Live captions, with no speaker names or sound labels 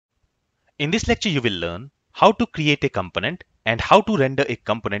In this lecture, you will learn how to create a component and how to render a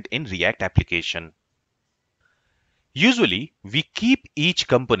component in React application. Usually, we keep each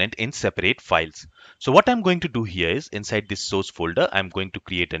component in separate files. So what I'm going to do here is inside this source folder, I'm going to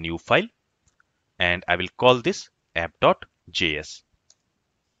create a new file and I will call this app.js.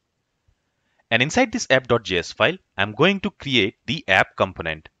 And inside this app.js file, I'm going to create the app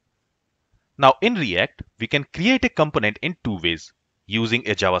component. Now in React, we can create a component in two ways, using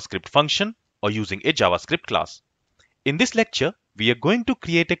a JavaScript function or using a JavaScript class. In this lecture, we are going to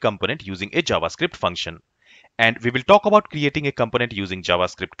create a component using a JavaScript function, and we will talk about creating a component using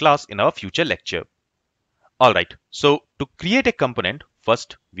JavaScript class in our future lecture. Alright, so to create a component,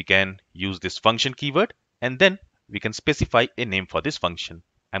 first we can use this function keyword and then we can specify a name for this function.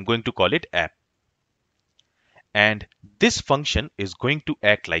 I'm going to call it app. And this function is going to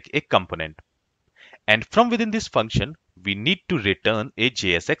act like a component. And from within this function, we need to return a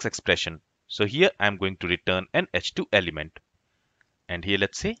JSX expression. So here I'm going to return an h2 element. And here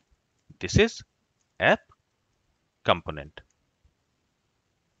let's say this is app component.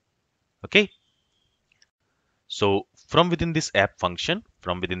 Okay. So from within this app function,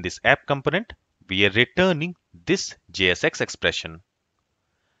 from within this app component, we are returning this JSX expression.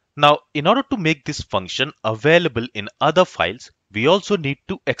 Now, in order to make this function available in other files, we also need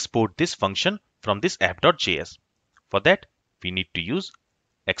to export this function from this app.js. For that, we need to use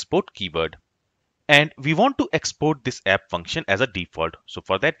export keyword. And we want to export this app function as a default. So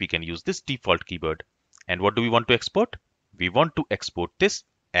for that, we can use this default keyword. And what do we want to export? We want to export this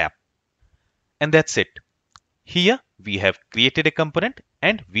app. And that's it. Here, we have created a component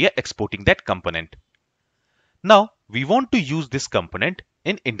and we are exporting that component. Now, we want to use this component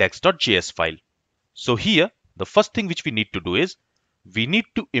in index.js file. So here, the first thing which we need to do is we need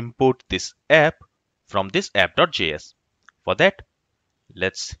to import this app from this app.js. For that,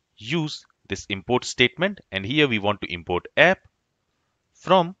 let's use this import statement, and here we want to import app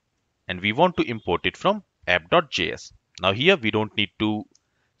from, and we want to import it from app.js. Now here we don't need to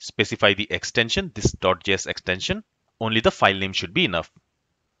specify the extension, this .js extension, only the file name should be enough.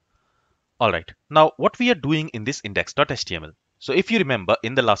 Alright, now what we are doing in this index.html. So if you remember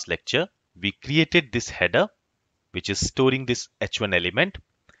in the last lecture, we created this header, which is storing this h1 element,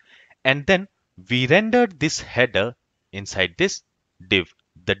 and then we rendered this header inside this div,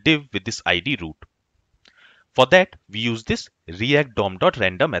 the div with this id root. For that, we use this react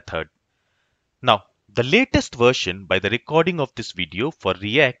dom.render method. Now, the latest version by the recording of this video for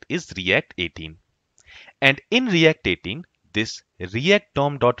React is React 18. And in React 18, this react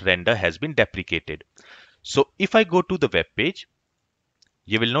dom.render has been deprecated. So if I go to the web page,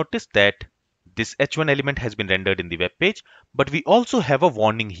 you will notice that this h1 element has been rendered in the web page, but we also have a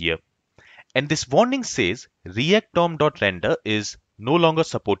warning here. And this warning says react dom.render is no longer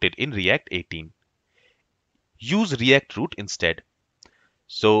supported in React 18. Use React root instead.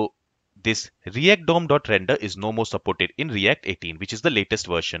 So this react dom.render is no more supported in React 18, which is the latest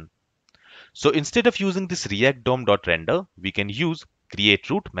version. So instead of using this react dom.render, we can use create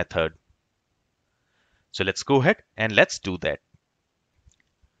root method. So let's go ahead and let's do that.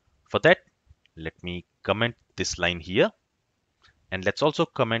 For that, let me comment this line here. And let's also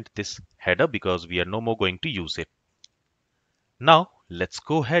comment this header because we are no more going to use it. Now let's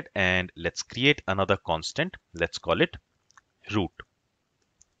go ahead and let's create another constant. Let's call it root.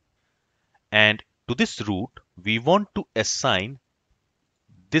 And to this root, we want to assign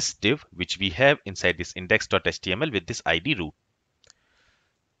this div which we have inside this index.html with this id root.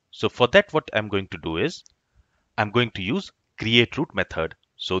 So for that, what I'm going to do is I'm going to use create root method.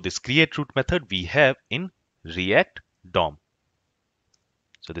 So this create root method we have in React DOM.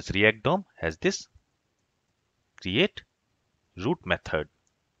 So this React DOM has this create root method.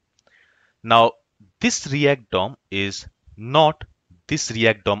 Now this React DOM is not this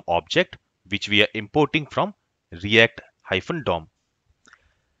React DOM object which we are importing from React-DOM.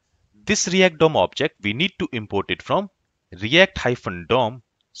 This React DOM object, we need to import it from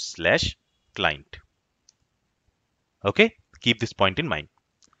React-DOM/client. Okay, keep this point in mind.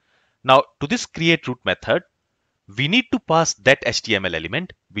 Now to this create root method, we need to pass that HTML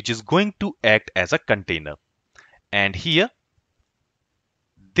element which is going to act as a container. And here,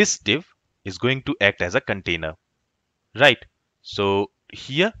 this div is going to act as a container, right? So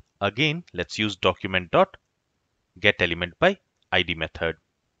here again, let's use document.getElementById method.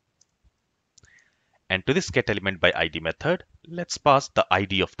 And to this getElementById method, let's pass the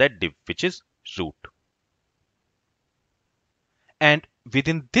ID of that div, which is root. And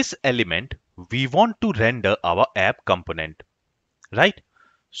within this element, we want to render our app component, right?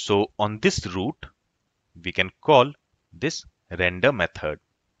 So on this root, we can call this render method.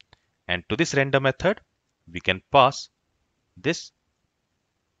 And to this render method, we can pass this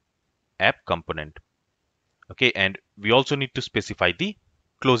app component. Okay, and we also need to specify the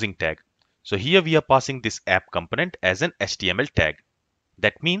closing tag. So here we are passing this app component as an HTML tag.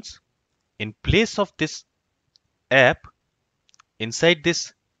 That means in place of this app, inside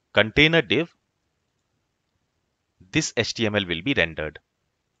this container div, this HTML will be rendered.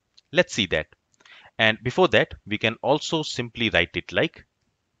 Let's see that. And before that, we can also simply write it like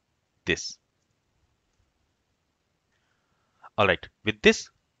this. All right, with this,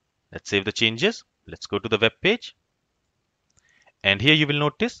 let's save the changes. Let's go to the web page. And here you will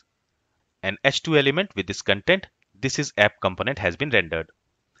notice an h2 element with this content. This is app component has been rendered.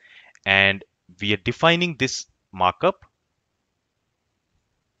 And we are defining this markup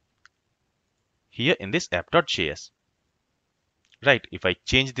here in this app.js. Right, if I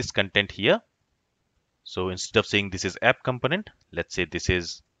change this content here, so instead of saying this is app component, let's say this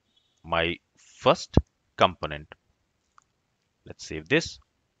is my first component. Let's save this.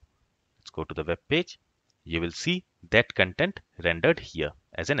 Let's go to the web page. You will see that content rendered here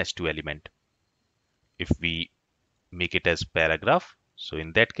as an h2 element. If we make it as paragraph, so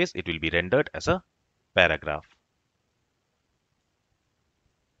in that case, it will be rendered as a paragraph.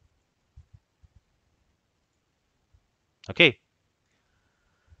 Okay.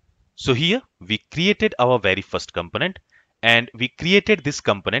 So here we created our very first component, and we created this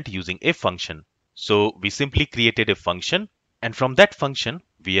component using a function. So we simply created a function, and from that function,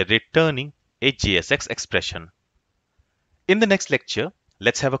 we are returning a JSX expression. In the next lecture,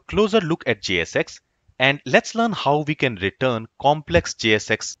 let's have a closer look at JSX, and let's learn how we can return complex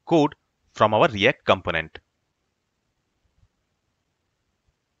JSX code from our React component.